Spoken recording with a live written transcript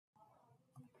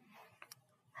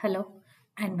Hello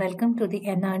and welcome to the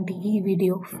NRTE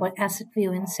video for Asset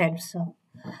View in Self-Serve.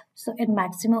 So in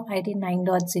Maximo ID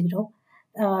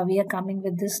 9.0, we are coming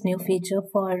with this new feature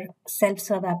for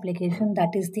self-serve application,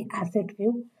 that is the Asset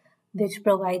View, which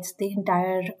provides the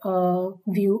entire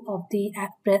view of the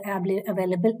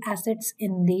available assets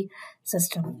in the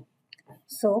system.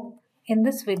 So in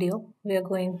this video, we are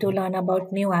going to learn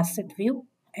about new asset view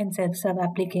and self-serve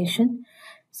application.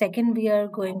 Second, we are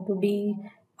going to be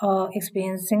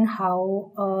experiencing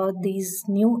how these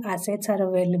new assets are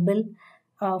available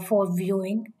for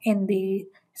viewing in the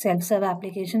self-serve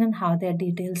application and how their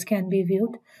details can be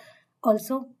viewed.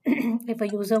 Also, if a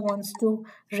user wants to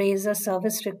raise a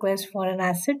service request for an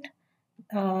asset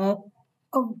uh,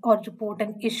 or report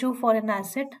an issue for an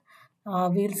asset,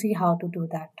 we'll see how to do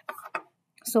that.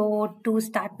 So to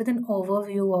start with an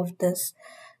overview of this,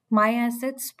 My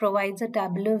Assets provides a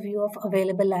tabular view of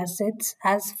available assets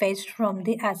as fetched from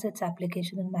the assets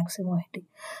application in Maximo ID.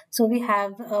 So we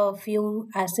have a few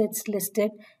assets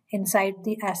listed inside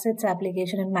the assets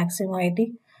application in Maximo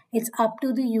ID. It's up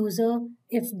to the user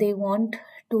if they want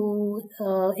to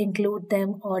include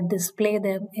them or display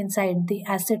them inside the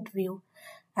asset view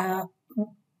uh,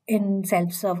 in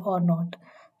self-serve or not.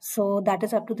 So that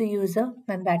is up to the user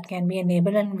and that can be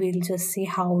enabled, and we'll just see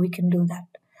how we can do that.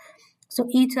 So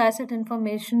each asset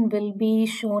information will be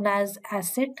shown as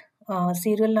asset,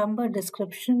 serial number,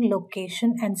 description,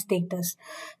 location, and status.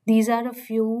 These are a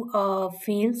few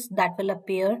fields that will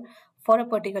appear for a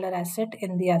particular asset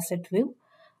in the asset view.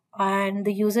 And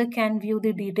the user can view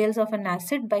the details of an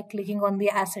asset by clicking on the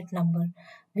asset number.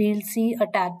 We'll see a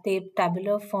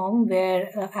tabular form where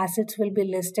assets will be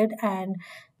listed, and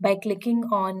by clicking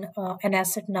on an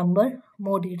asset number,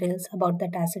 more details about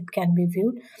that asset can be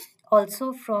viewed.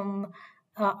 Also, from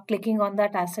clicking on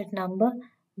that asset number,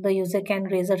 the user can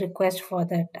raise a request for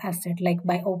that asset, like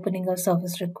by opening a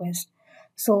service request.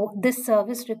 So this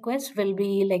service request will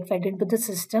be like fed into the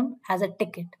system as a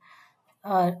ticket,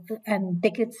 uh, and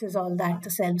tickets is all that the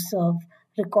self-serve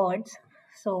records.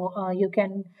 So you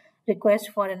can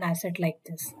request for an asset like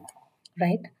this,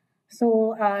 right?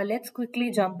 So let's quickly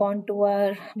jump on to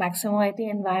our Maximo IT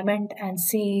environment and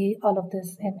see all of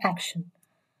this in action,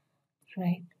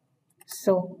 right?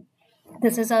 So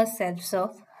this is our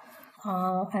self-serve.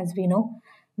 As we know,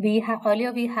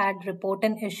 earlier we had report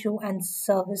an issue and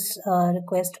service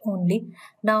request only.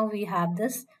 Now we have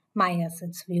this My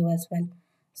Assets view as well.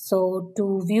 So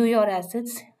to view your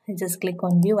assets, you just click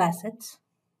on View Assets,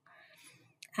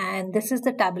 and this is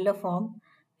the tabular form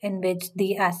in which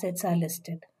the assets are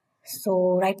listed.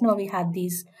 So right now we have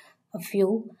these a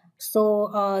few.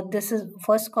 So this is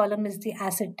first column is the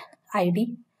asset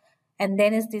ID, and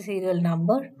then is the serial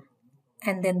number,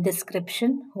 and then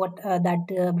description, what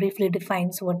that briefly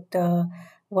defines what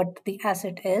the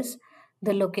asset is,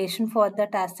 the location for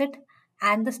that asset,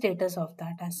 and the status of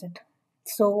that asset.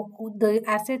 So the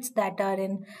assets that are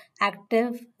in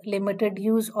active, limited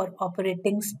use, or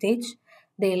operating stage,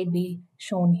 they'll be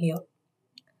shown here.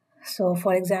 So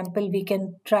for example, we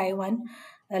can try one.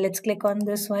 Let's click on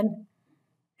this one,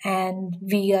 and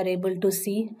we are able to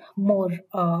see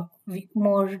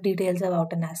more details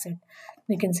about an asset.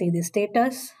 We can see the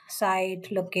status,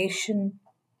 site, location,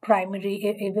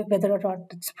 primary, whether or not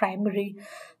it's primary,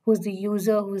 who's the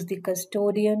user, who's the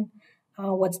custodian,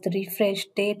 what's the refresh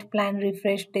date, plan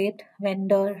refresh date,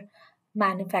 vendor,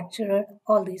 manufacturer,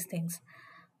 all these things.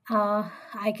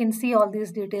 I can see all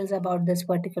these details about this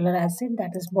particular asset,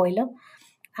 that is boiler.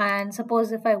 And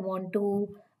suppose if I want to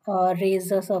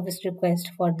raise a service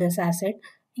request for this asset,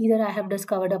 either I have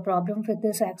discovered a problem with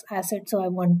this asset, so I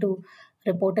want to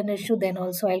report an issue, then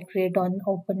also I'll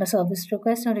open a service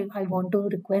request, or if I want to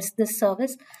request this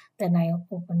service, then I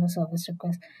open a service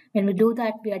request. When we do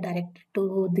that, we are directed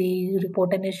to the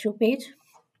report an issue page,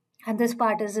 and this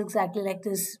part is exactly like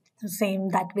this, the same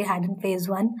that we had in phase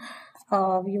one.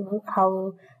 How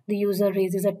the user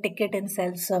raises a ticket in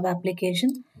self-serve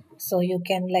application. So you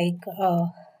can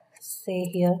say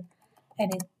here,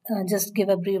 and just give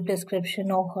a brief description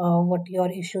of what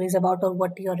your issue is about or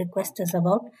what your request is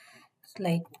about. It's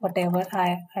like whatever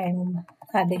I'm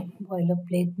adding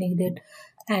boilerplate needed,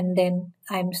 and then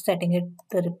I'm setting it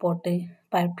the report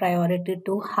by priority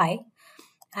to high,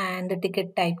 and the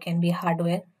ticket type can be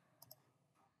hardware,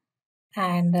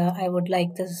 and I would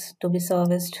like this to be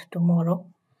serviced tomorrow.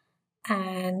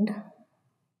 And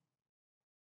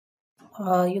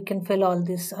you can fill all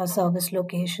this service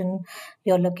location,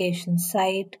 your location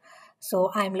site.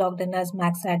 So I'm logged in as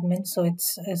max admin, so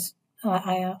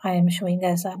I am showing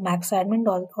as a max admin,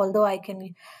 although I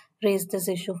can raise this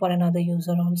issue for another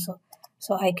user also.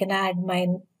 So I can add my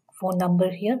phone number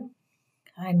here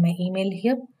and my email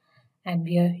here, and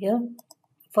we are here.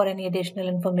 For any additional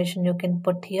information you can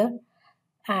put here,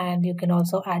 and you can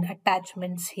also add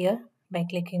attachments here by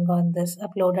clicking on this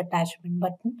upload attachment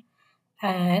button,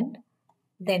 and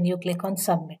then you click on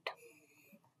submit.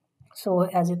 So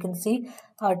as you can see,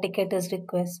 our ticket is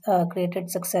created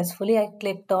successfully. I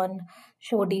clicked on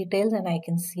show details and I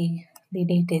can see the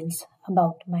details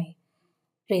about my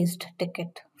raised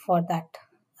ticket for that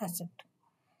asset.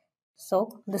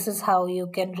 So this is how you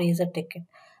can raise a ticket.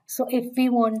 So if we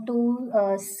want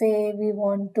to say we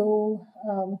want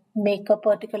to make a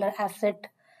particular asset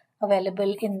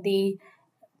available in the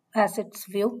assets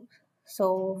view,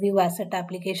 so view asset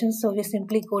application, so we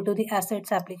simply go to the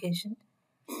assets application.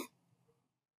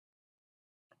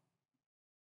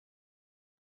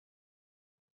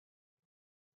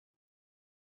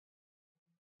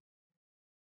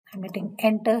 I'm hitting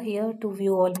enter here to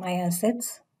view all my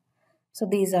assets. So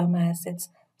these are my assets.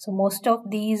 So most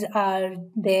of these are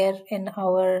there in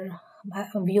our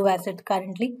view asset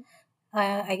currently.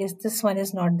 I guess this one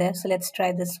is not there. So let's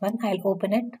try this one. I'll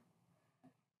open it.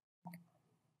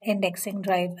 Indexing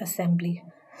drive assembly.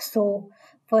 So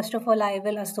first of all, I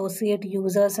will associate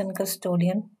users and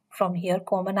custodian from here.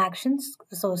 Common actions,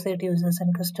 associate users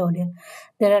and custodian.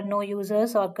 There are no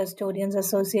users or custodians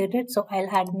associated. So I'll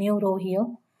add new row here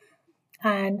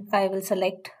and I will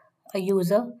select a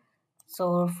user.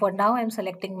 So for now, I'm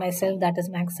selecting myself, that is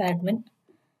Max Admin.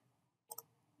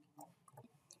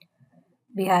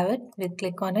 We have it, we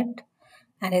click on it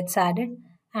and it's added.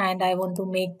 And I want to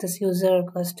make this user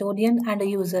custodian and a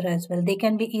user as well. They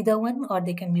can be either one or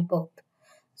they can be both.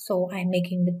 So I'm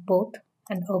making it both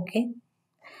and okay.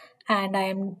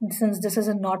 And since this is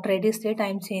a not ready state,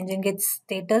 I'm changing its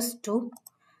status to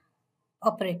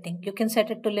operating. You can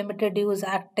set it to limited use,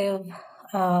 active,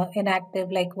 inactive,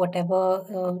 like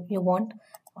whatever you want.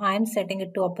 I'm setting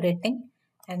it to operating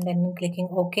and then clicking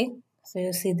OK. So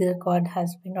you see the record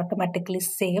has been automatically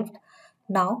saved.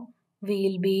 Now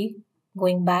we'll be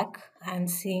going back and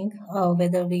seeing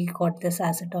whether we got this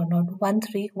asset or not.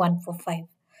 13145.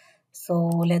 So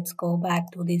let's go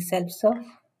back to the self-serve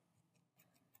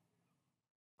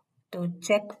to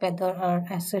check whether our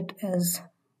asset is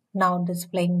now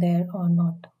displaying there or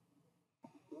not.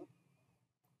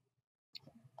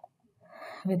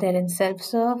 We're there in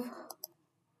self-serve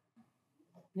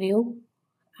view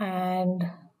and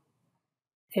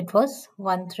it was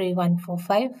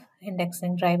 13145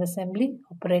 indexing drive assembly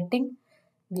operating.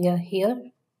 We are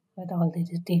here with all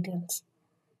these details,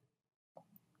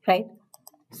 right?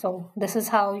 So this is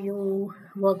how you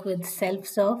work with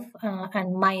self-serve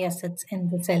and my assets in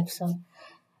the self-serve.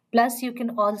 Plus you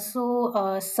can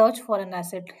also search for an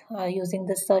asset using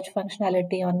the search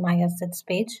functionality on my assets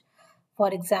page.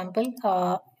 For example,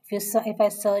 if I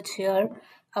search here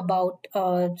about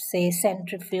say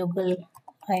centrifugal,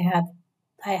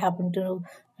 I happen to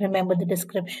remember the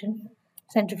description,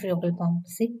 centrifugal pump.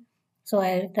 See, so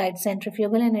I write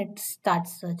centrifugal and it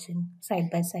starts searching side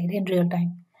by side in real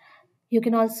time. You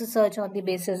can also search on the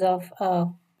basis of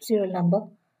serial number,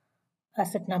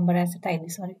 asset number, asset ID.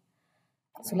 Sorry,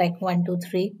 so like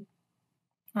 123,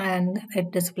 and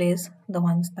it displays the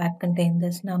ones that contain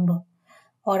this number.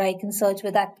 Or I can search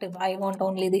with active. I want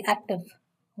only the active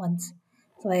ones.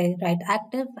 So I write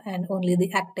active and only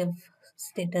the active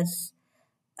status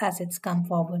assets come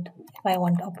forward. If I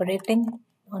want operating,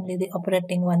 only the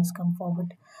operating ones come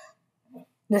forward.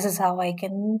 This is how I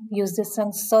can use this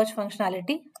search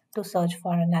functionality to search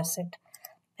for an asset.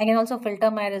 I can also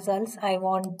filter my results. I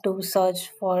want to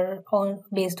search for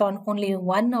based on only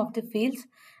one of the fields,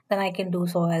 then I can do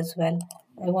so as well.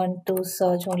 I want to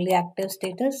search only active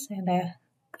status and I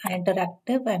enter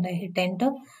active and I hit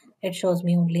enter. It shows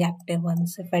me only active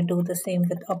ones. If I do the same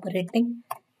with operating,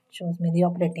 it shows me the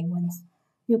operating ones.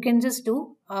 You can just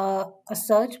do a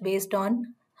search based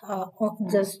on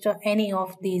just any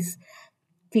of these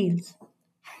fields.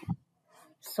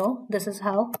 So this is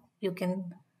how you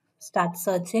can start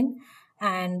searching,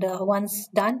 and once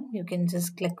done you can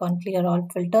just click on clear all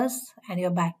filters and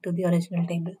you're back to the original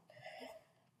table.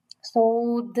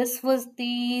 So this was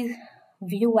the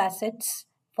view assets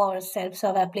for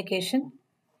self-serve application.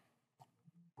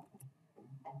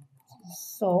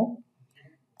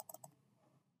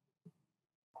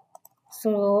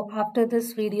 So after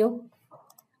this video,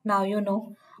 now you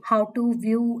know how to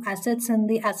view assets in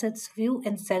the assets view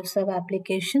in self-serve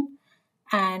application,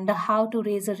 and how to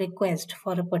raise a request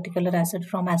for a particular asset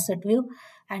from asset view,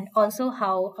 and also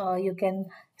how you can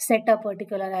set a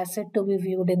particular asset to be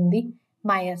viewed in the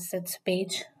my assets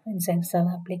page in self-serve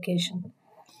application.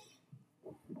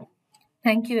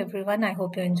 Thank you everyone. I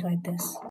hope you enjoyed this.